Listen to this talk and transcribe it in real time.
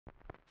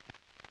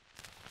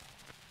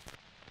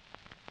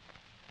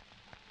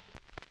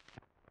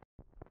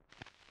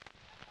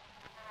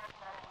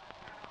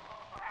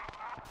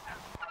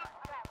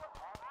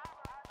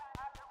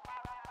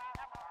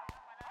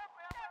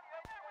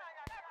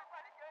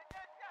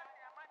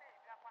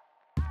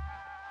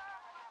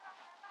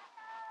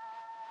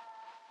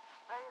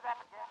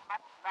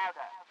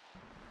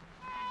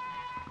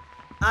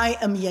I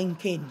am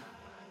Yainkain.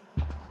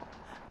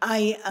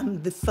 I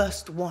am the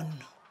first one.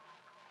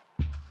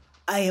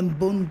 I am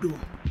Bondo.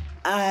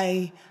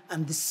 I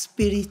am the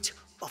spirit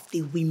of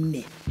the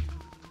women.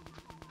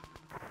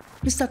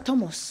 Mr.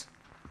 Thomas,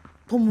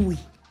 pumoi,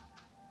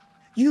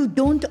 you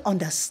don't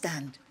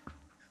understand.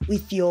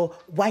 With your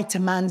white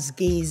man's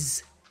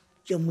gaze,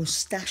 your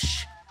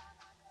moustache,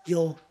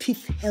 your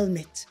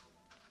pith-helmet,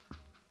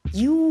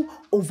 you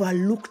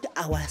overlooked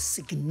our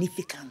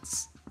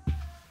significance.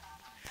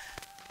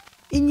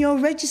 In your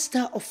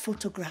register of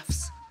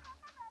photographs,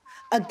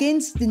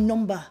 against the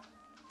number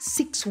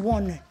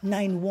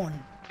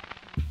 6191,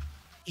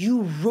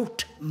 you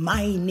wrote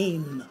my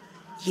name,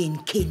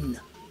 Yainkain,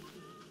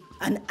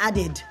 and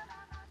added,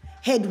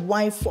 head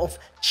wife of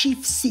Chief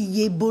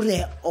Sehi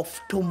Bureh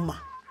of Tormah,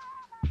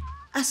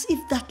 as if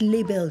that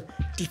label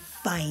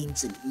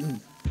defines me.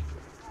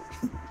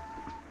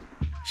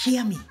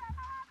 Hear me.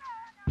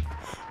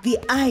 The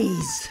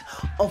eyes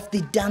of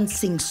the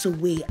dancing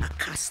Sowe are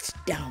cast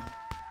down,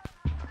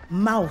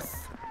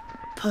 mouth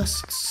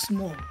pursed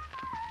small.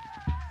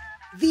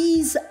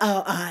 These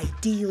are our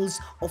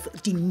ideals of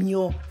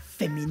demure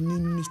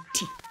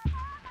femininity.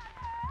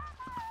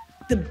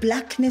 The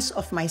blackness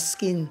of my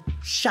skin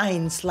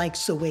shines like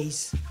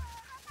Sowe's.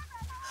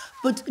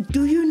 But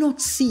do you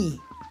not see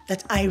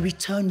that I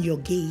return your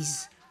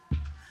gaze,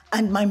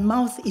 and my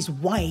mouth is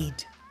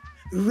wide,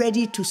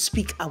 ready to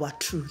speak our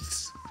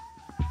truths?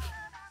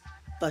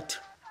 But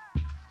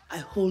I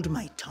hold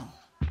my tongue.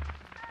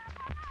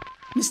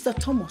 Mr.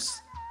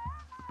 Thomas,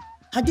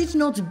 had it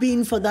not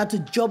been for that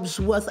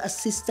Jobsworth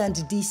assistant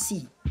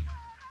DC,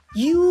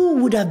 you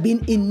would have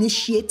been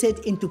initiated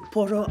into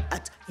Poro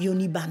at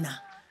Yonibana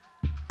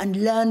and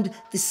learned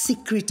the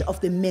secret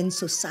of the men's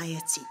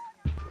society.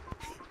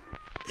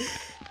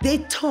 They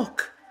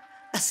talk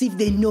as if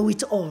they know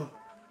it all,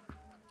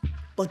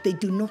 but they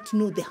do not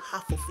know the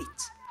half of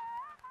it.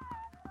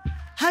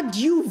 Had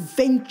you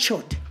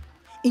ventured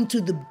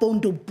into the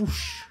Bondo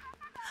bush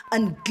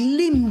and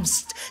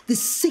glimpsed the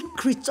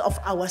secret of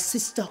our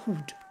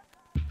sisterhood,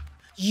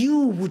 you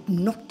would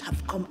not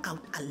have come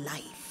out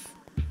alive.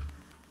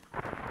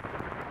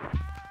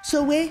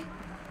 Sowe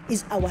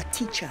is our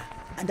teacher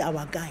and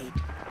our guide,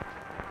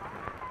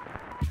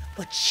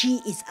 but she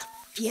is a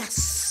fierce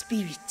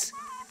spirit.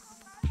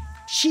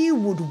 She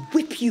would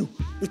whip you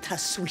with her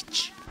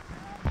switch.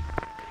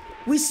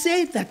 We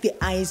say that the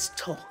eyes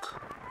talk.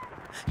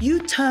 You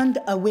turned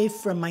away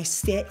from my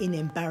stare in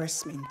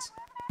embarrassment,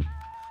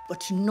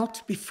 but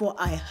not before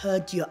I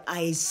heard your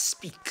eyes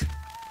speak.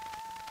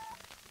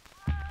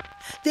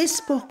 They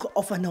spoke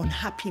of an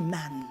unhappy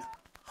man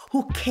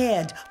who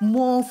cared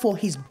more for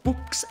his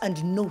books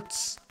and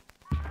notes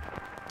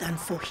than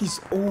for his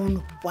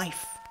own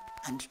wife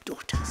and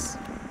daughters.